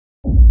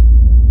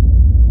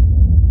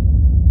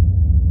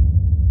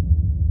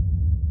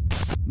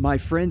My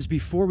friends,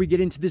 before we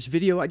get into this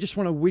video, I just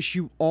want to wish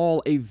you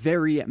all a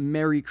very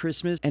Merry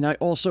Christmas, and I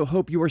also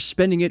hope you are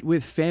spending it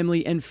with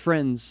family and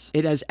friends.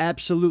 It has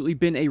absolutely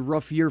been a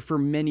rough year for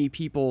many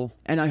people,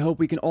 and I hope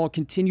we can all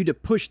continue to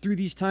push through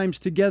these times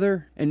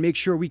together and make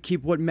sure we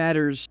keep what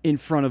matters in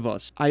front of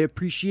us. I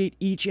appreciate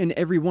each and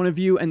every one of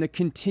you, and the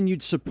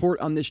continued support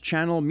on this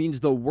channel means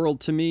the world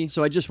to me,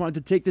 so I just wanted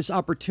to take this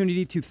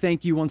opportunity to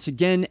thank you once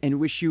again and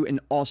wish you an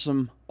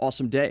awesome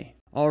day.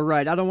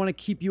 Alright, I don't want to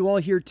keep you all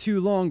here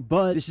too long,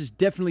 but this is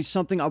definitely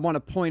something I want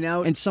to point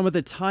out, and some of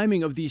the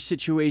timing of these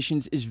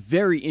situations is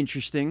very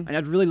interesting, and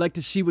I'd really like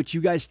to see what you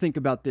guys think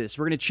about this.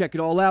 We're going to check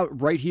it all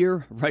out right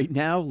here, right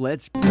now.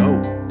 Let's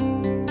go.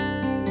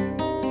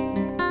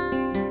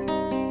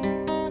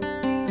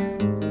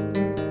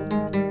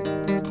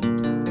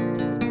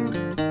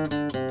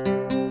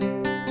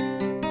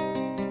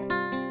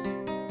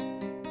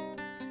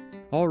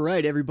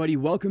 Alright everybody,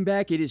 welcome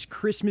back. It is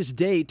Christmas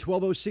Day,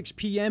 12:06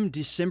 p.m.,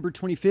 December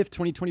 25th,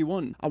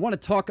 2021. I want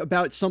to talk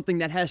about something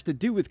that has to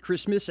do with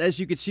Christmas. As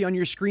you can see on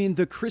your screen,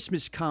 the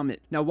Christmas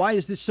comet. Now, why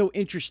is this so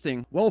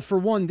interesting? Well, for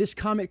one, this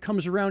comet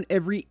comes around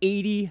every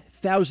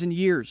 80,000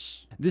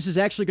 years. This is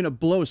actually going to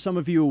blow some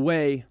of you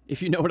away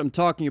if you know what I'm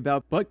talking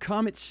about, but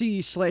Comet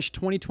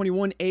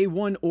C/2021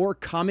 A1, or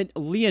Comet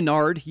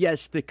Leonard.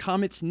 Yes, the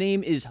comet's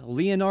name is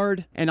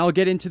Leonard, and I'll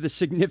get into the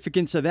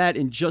significance of that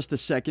in just a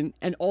second,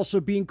 and also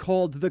being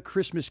called the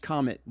Christmas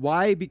comet.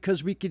 Why?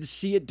 Because we could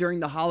see it during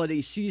the holiday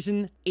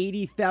season,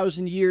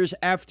 80,000 years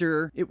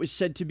after it was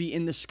said to be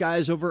in the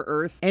skies over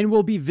Earth, and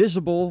will be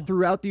visible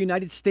throughout the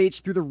United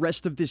States through the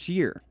rest of this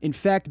year. In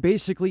fact,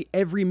 basically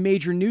every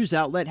major news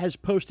outlet has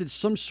posted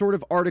some sort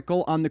of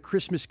article on the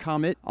Christmas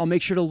comet. I'll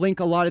make sure to link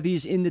a lot of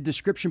these in the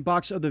description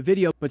box of the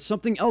video, but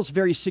something else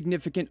very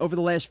significant over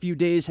the last few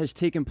days has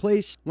taken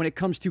place when it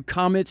comes to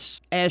comets,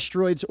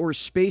 asteroids, or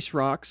space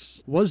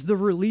rocks, was the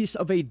release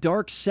of a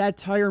dark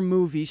satire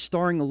movie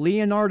starring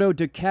Leonardo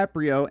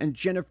DiCaprio and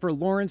Jennifer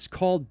Lawrence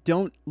called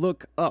Don't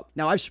Look Up.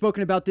 Now, I've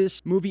spoken about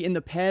this movie in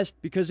the past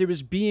because it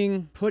was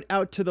being put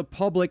out to the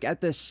public at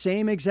the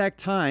same exact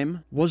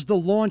time was the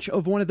launch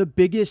of one of the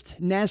biggest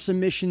NASA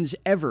missions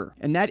ever,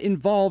 and that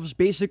involves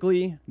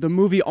basically the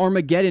movie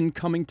Armageddon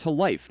coming to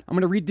life. I'm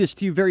going to read this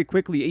to you very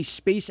quickly. A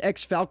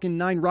SpaceX Falcon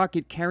 9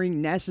 rocket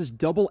carrying NASA's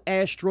Double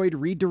Asteroid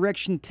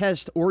Redirection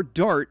Test, or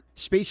DART,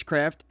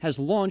 spacecraft has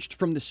launched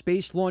from the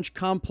Space Launch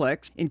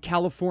Complex in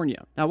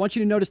California. Now, I want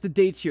you to notice the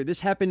dates here.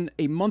 This happened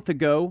a month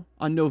ago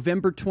on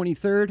November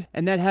 23rd,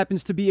 and that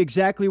happens to be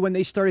exactly when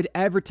they started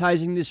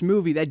advertising this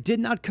movie that did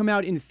not come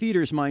out in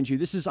theaters, mind you.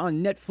 This is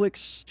on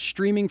Netflix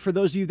streaming for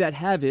those of you that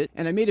have it,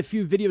 and I made a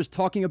few videos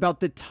talking about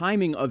the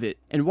timing of it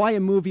and why a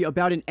movie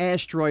about an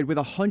asteroid with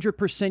a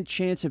 100%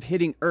 chance of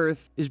hitting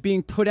Earth is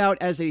being put out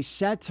as a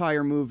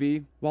satire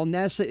movie, while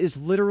NASA is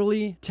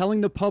literally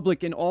telling the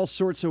public in all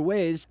sorts of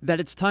ways that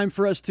it's time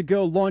for us to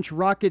go launch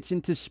rockets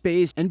into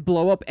space and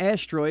blow up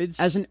asteroids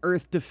as an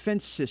Earth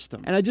defense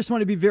system. And I just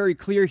want to be very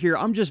clear here.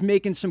 I'm just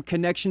making some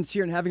connections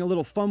here and having a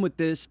little fun with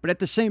this, but at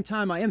the same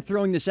time, I am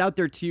throwing this out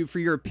there to you for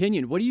your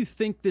opinion. What do you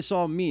think this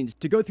all means?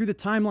 To go through the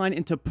timeline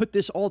and to put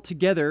this all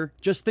together,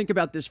 just think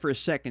about this for a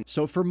second.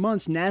 So for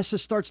months, NASA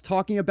starts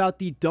talking about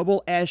the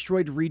Double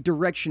Asteroid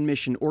Redirection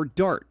Mission, or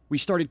DART. We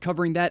started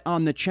covering that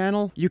on the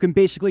channel. You can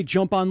basically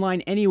jump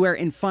online anywhere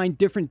and find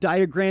different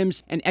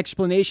diagrams and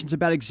explanations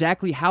about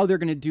exactly how they're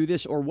going to do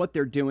this or what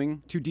they're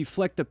doing to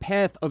deflect the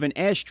path of an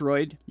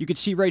asteroid. You can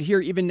see right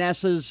here, even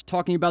NASA's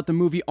talking about the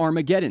movie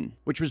Armageddon,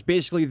 which was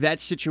basically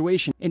that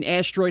situation. An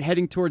asteroid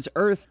heading towards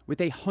Earth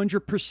with a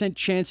 100%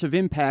 chance of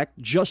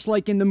impact, just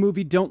like in the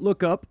movie Don't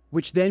Look Up,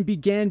 which then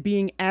began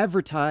being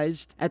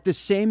advertised at the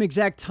same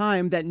exact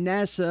time that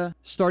NASA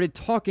started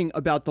talking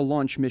about the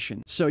launch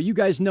mission. So you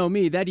guys know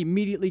me, that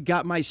immediately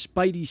got my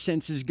spidey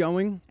senses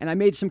going, and I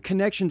made some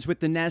connections with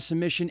the NASA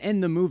mission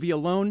and the movie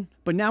alone.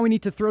 But now we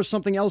need to throw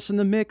something else in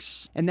the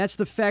mix, and that's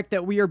the fact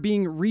that we are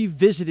being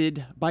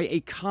revisited by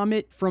a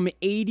comet from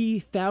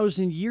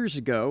 80,000 years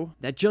ago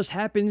that just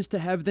happens to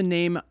have the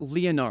name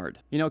Leonard.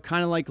 You know,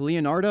 kind of like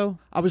Leonardo.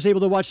 I was able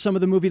to watch some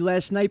of the movie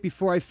last night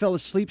before I fell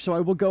asleep, so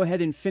I will go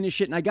ahead and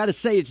finish it, and I gotta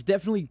say, it's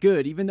definitely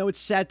good. Even though it's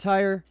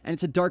satire and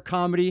it's a dark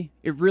comedy,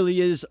 it really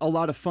is a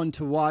lot of fun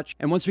to watch.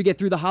 And once we get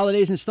through the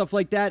holidays and stuff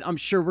like that, I'm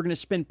sure we're gonna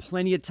spend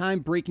plenty of time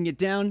breaking it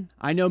down.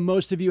 I know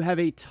most of you have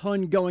a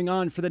ton going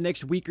on for the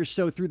next week or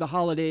so through the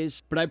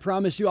holidays, but I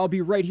promise you I'll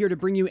be right here to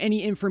bring you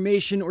any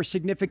information or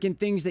significant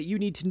things that you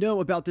need to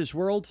know about this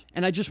world.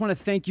 And I just want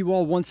to thank you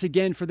all once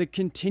again for the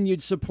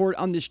continued support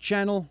on this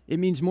channel. It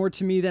means more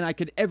to me than I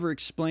could ever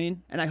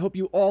explain, and I hope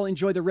you all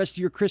enjoy the rest of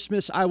your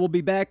Christmas. I will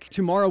be back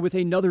tomorrow with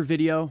another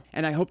video,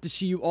 and I hope to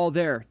see you all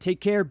there. Take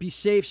care, be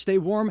safe, stay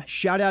warm,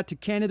 shout out to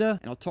Canada,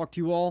 and I'll talk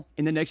to you all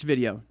in the next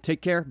video.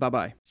 Take care,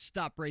 bye-bye.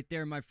 Stop right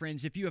there, my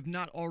friends. If you have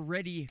not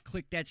already,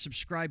 click that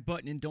subscribe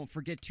button, and don't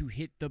forget to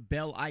hit the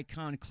bell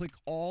icon. Click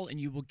all, and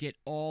you will get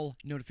all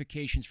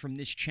notifications from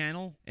this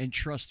channel. And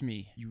trust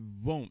me, you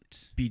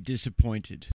won't be disappointed.